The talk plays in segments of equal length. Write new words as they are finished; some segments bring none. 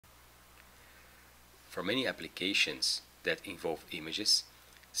For many applications that involve images,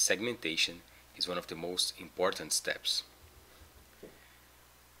 segmentation is one of the most important steps.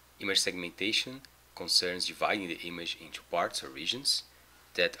 Image segmentation concerns dividing the image into parts or regions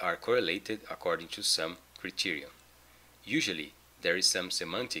that are correlated according to some criterion. Usually, there is some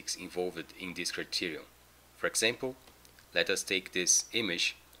semantics involved in this criterion. For example, let us take this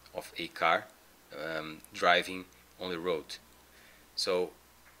image of a car driving on the road. So,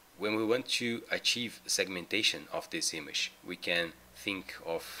 when we want to achieve segmentation of this image, we can think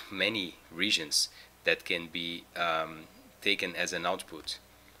of many regions that can be taken as an output.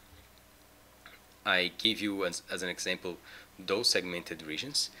 I give you as an example those segmented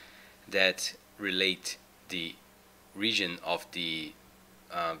regions that relate the region of the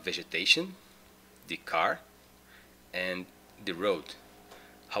vegetation, the car, and the road.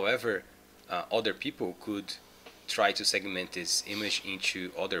 However, other people could try to segment this image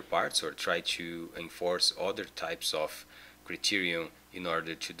into other parts or try to enforce other types of criterion in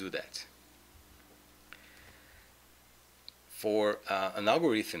order to do that. For an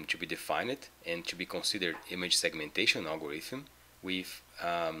algorithm to be defined and to be considered image segmentation algorithm, we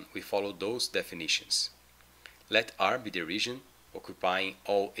follow those definitions. Let R be the region occupying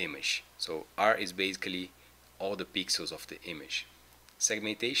all image. So R is basically all the pixels of the image.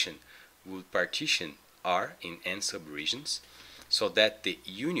 Segmentation would partition R in n subregions so that the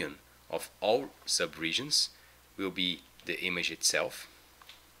union of all subregions will be the image itself.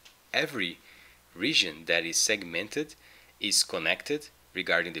 Every region that is segmented is connected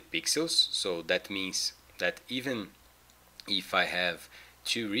regarding the pixels, so that means that even if I have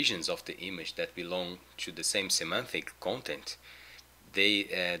two regions of the image that belong to the same semantic content,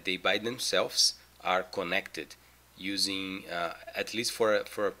 they by themselves are connected using at least for a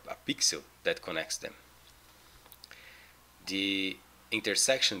pixel that connects them. The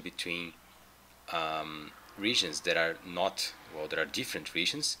intersection between regions that are not, well, there are different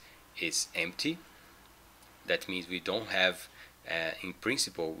regions, is empty. That means we don't have, in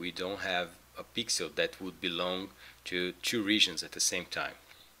principle, we don't have a pixel that would belong to two regions at the same time.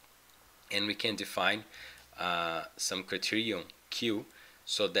 And we can define some criterion Q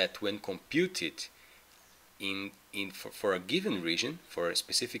so that when computed for a given region, for a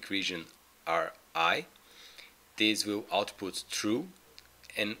specific region Ri, this will output true,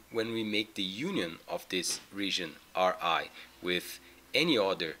 and when we make the union of this region Ri with any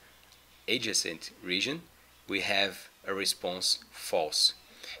other adjacent region, we have a response false.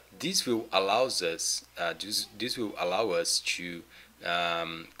 This will allow us to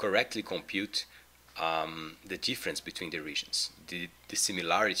correctly compute the difference between the regions, the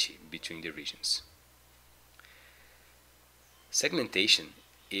similarity between the regions. Segmentation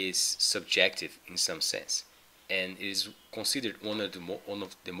is subjective in some sense, and it is considered one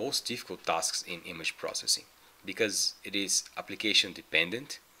of the most difficult tasks in image processing because it is application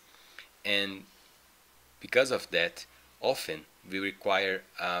dependent, and because of that, often we require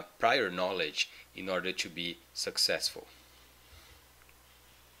prior knowledge in order to be successful.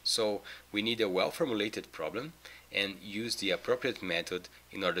 So we need a well-formulated problem and use the appropriate method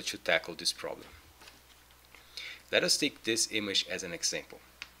in order to tackle this problem. Let us take this image as an example.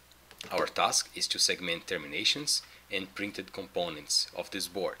 Our task is to segment terminations and printed components of this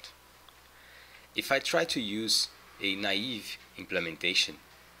board. If I try to use a naive implementation,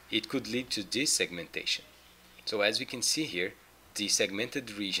 it could lead to this segmentation. So as we can see here, the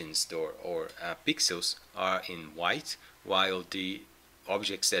segmented regions or pixels are in white, while the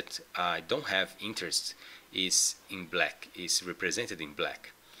objects that I don't have interest is in black, is represented in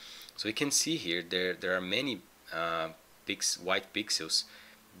black. So we can see here there are many white pixels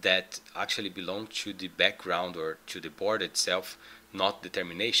that actually belong to the background or to the board itself, not the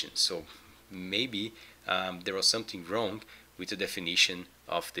termination. So maybe there was something wrong with the definition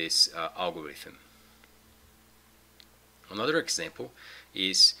of this algorithm. Another example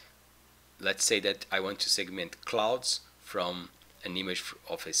is, let's say that I want to segment clouds from an image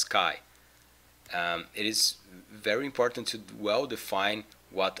of a sky. It is very important to well define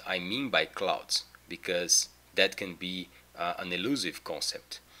what I mean by clouds, because that can be an elusive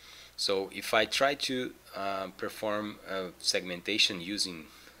concept. So if I try to perform segmentation using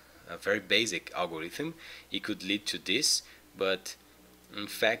a very basic algorithm, it could lead to this, but in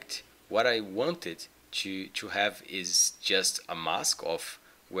fact what I wanted to have is just a mask of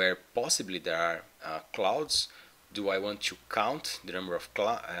where possibly there are clouds. Do I want to count the number of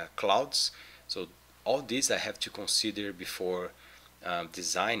clouds? So all this I have to consider before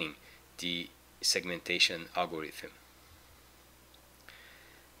designing the segmentation algorithm.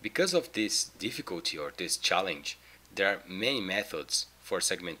 Because of this difficulty or this challenge, there are many methods for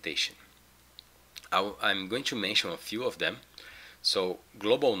segmentation. I'm going to mention a few of them. So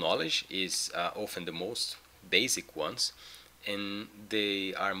global knowledge is often the most basic ones, and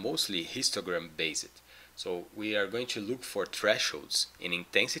they are mostly histogram based. So we are going to look for thresholds and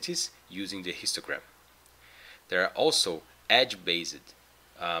intensities using the histogram. There are also edge-based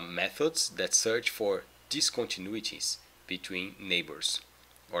methods that search for discontinuities between neighbors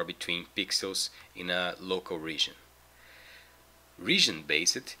or between pixels in a local region.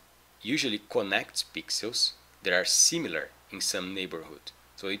 Region-based usually connects pixels that are similar in some neighborhood.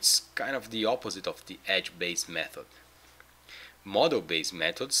 So it's kind of the opposite of the edge-based method. Model-based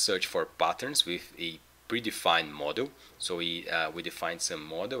methods search for patterns with a predefined model. So we define some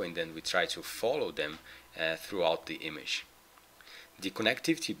model and then we try to follow them throughout the image. The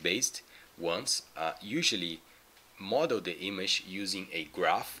connectivity-based ones usually model the image using a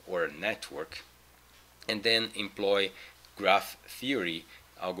graph or a network and then employ graph theory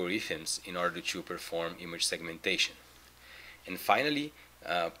algorithms in order to perform image segmentation. And finally,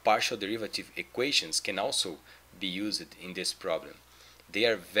 partial derivative equations can also be used in this problem. They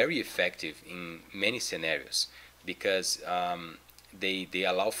are very effective in many scenarios because they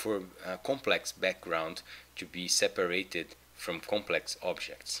allow for complex background to be separated from complex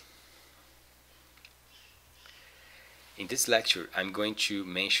objects. In this lecture, I'm going to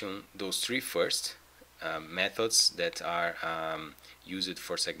mention those three first methods that are used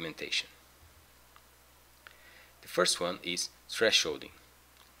for segmentation. The first one is thresholding.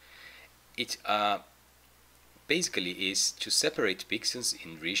 It basically is to separate pixels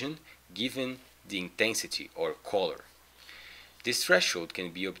in region given the intensity or color. This threshold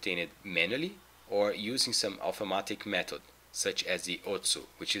can be obtained manually or using some automatic method such as the OTSU,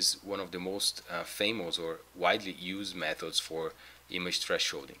 which is one of the most famous or widely used methods for image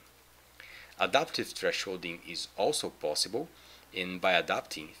thresholding. Adaptive thresholding is also possible, and by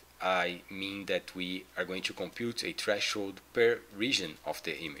adapting I mean that we are going to compute a threshold per region of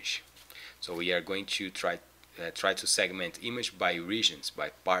the image. So we are going to try to segment image by regions, by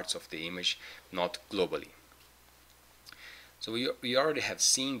parts of the image, not globally. So we already have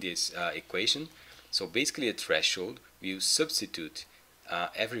seen this equation. So basically a threshold will substitute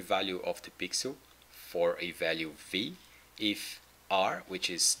every value of the pixel for a value v if r, which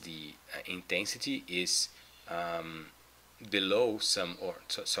is the intensity, is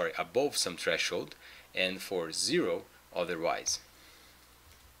above some threshold, and for 0 otherwise.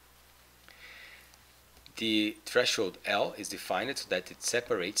 The threshold L is defined so that it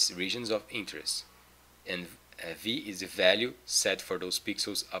separates regions of interest, and V is the value set for those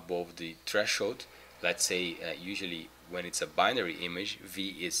pixels above the threshold. Let's say usually when it's a binary image,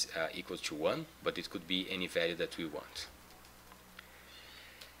 V is equal to 1, but it could be any value that we want.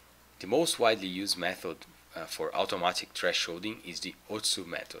 The most widely used method for automatic thresholding is the OTSU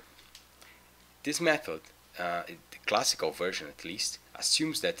method. This method, the classical version at least,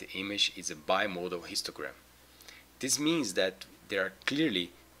 assumes that the image is a bimodal histogram. This means that there are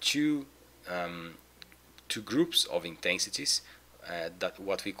clearly two groups of intensities, that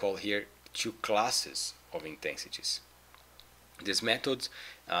what we call here two classes of intensities. This method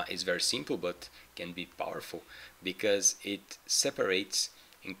is very simple but can be powerful because it separates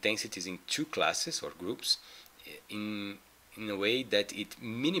intensities in two classes or groups in a way that it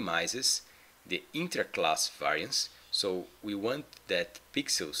minimizes the interclass variance. So we want that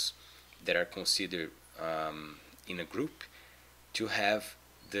pixels that are considered in a group to have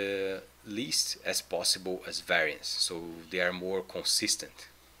the least as possible as variance, so they are more consistent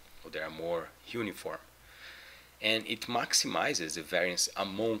or they are more uniform, and it maximizes the variance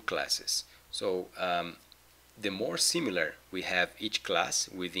among classes. So the more similar we have each class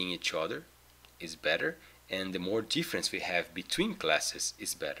within each other is better, and the more difference we have between classes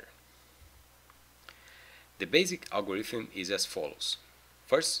is better. The basic algorithm is as follows.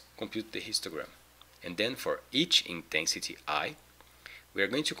 First, compute the histogram, and then for each intensity I, we are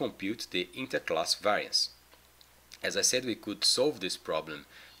going to compute the interclass variance. As I said, we could solve this problem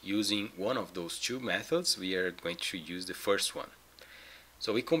using one of those two methods. We are going to use the first one.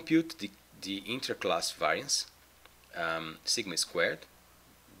 So we compute the interclass variance, sigma squared,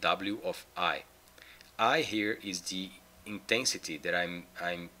 W of I. I here is the intensity that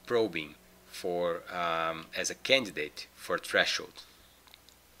I'm probing for as a candidate for threshold.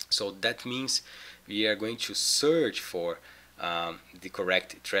 So that means we are going to search for the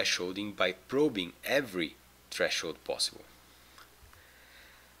correct thresholding by probing every threshold possible.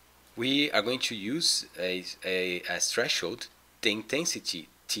 We are going to use as threshold the intensity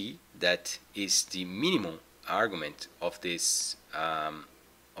T that is the minimum argument of this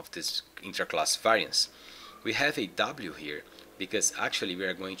interclass variance. We have a W here because actually we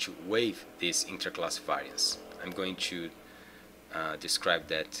are going to waive this interclass variance. I'm going to describe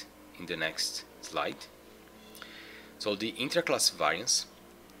that in the next slide. So the interclass variance,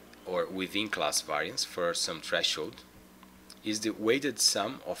 or within class variance for some threshold, is the weighted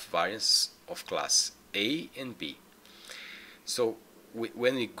sum of variance of class A and B. So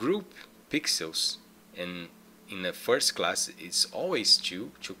when we group pixels, and in the first class it's always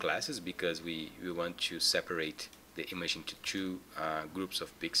two classes, because we want to separate the image into two groups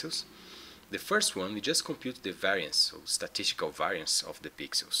of pixels. The first one, we just compute the variance, so statistical variance of the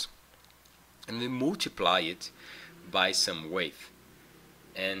pixels, and we multiply it by some weight.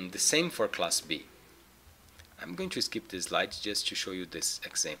 And the same for class B. I'm going to skip this slide just to show you this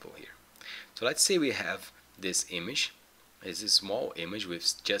example here. So let's say we have this image. It's a small image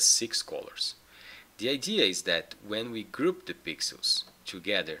with just 6 colors. The idea is that when we group the pixels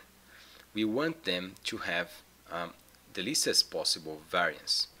together, we want them to have the least as possible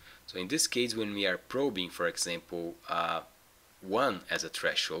variance. So in this case, when we are probing, for example, 1 as a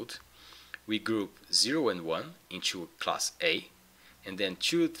threshold, we group 0 and 1 into class A, and then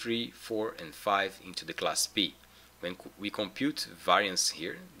 2, 3, 4, and 5 into the class B. When we compute variance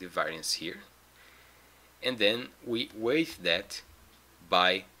here, the variance here, and then we weight that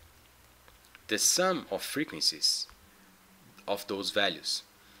by the sum of frequencies of those values.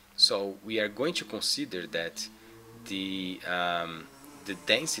 So we are going to consider that the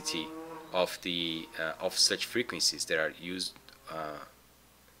density of such frequencies that are used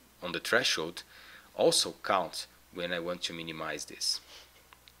on the threshold also count when I want to minimize this.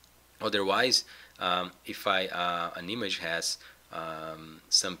 Otherwise, if an image has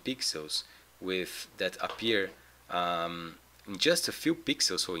some pixels that appear in just a few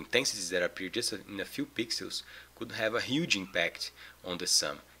pixels, so intensities that appear just in a few pixels, could have a huge impact on the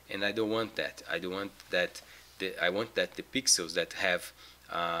sum, and I don't want that. I want that the pixels that have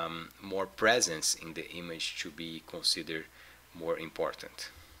more presence in the image to be considered more important.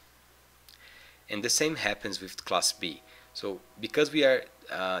 And the same happens with class B. So because we are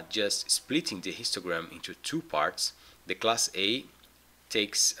just splitting the histogram into two parts, the class A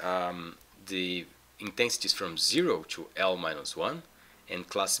takes the intensities from 0 to L minus 1, and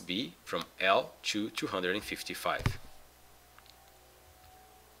class B from L to 255.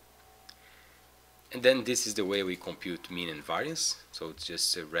 And then this is the way we compute mean and variance, so it's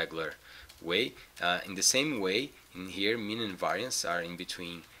just a regular way. In the same way, in here, mean and variance are in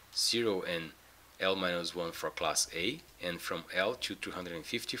between 0 and L minus 1 for class A, and from L to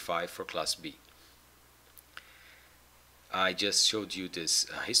 255 for class B. I just showed you this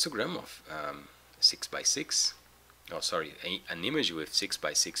histogram of 6 by 6. Oh, sorry, an image with 6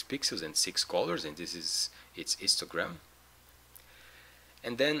 by 6 pixels and 6 colors, and this is its histogram.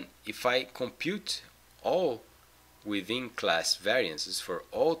 And then if I compute all within class variances for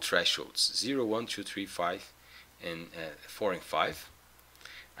all thresholds 0, 1, 2, 3, 5, and 4 and 5,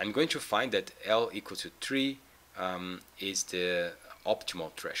 I'm going to find that L equal to 3 is the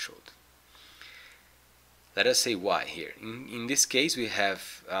optimal threshold. Let us say why here. In this case, we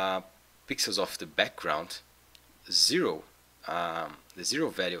have pixels of the background. 0, the 0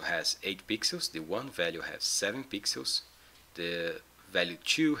 value has 8 pixels, the 1 value has 7 pixels, the value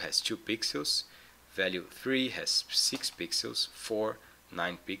 2 has 2 pixels, value 3 has 6 pixels, 4,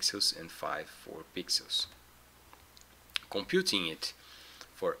 9 pixels, and 5, 4 pixels. Computing it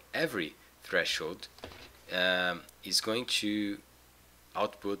for every threshold is going to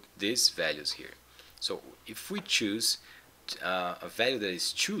output these values here. So if we choose a value that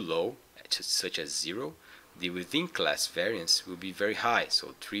is too low, such as 0, the within class variance will be very high,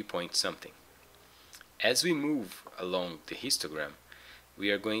 so 3 point something. As we move along the histogram, we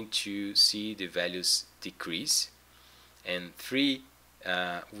are going to see the values decrease, and 3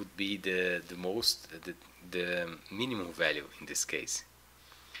 would be the minimum value in this case.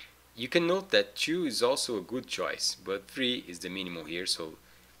 You can note that 2 is also a good choice, but 3 is the minimum here, so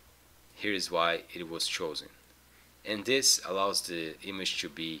here is why it was chosen. And this allows the image to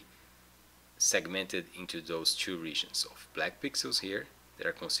be segmented into those two regions of black pixels here that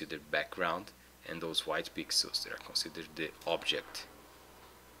are considered background, and those white pixels that are considered the object.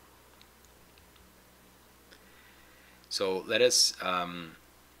 So let us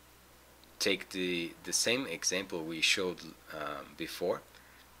take the same example we showed before,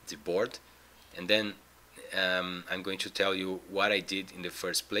 the board, and then I'm going to tell you what I did in the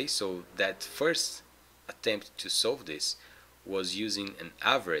first place. So that first attempt to solve this was using an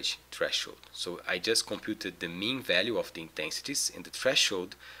average threshold. So I just computed the mean value of the intensities, and the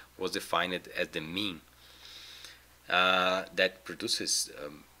threshold was defined as the mean that produces,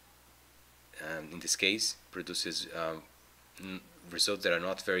 in this case, produces results that are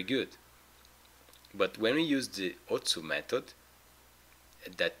not very good. But when we use the Otsu method,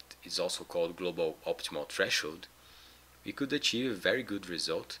 that is also called global optimal threshold, we could achieve a very good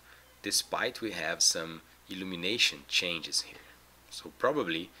result despite we have some illumination changes here. So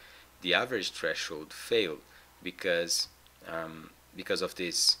probably the average threshold failed because of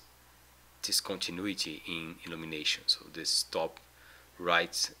this discontinuity in illumination. So this top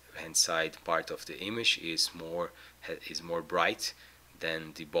right hand side part of the image is more bright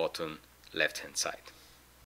than the bottom left hand side.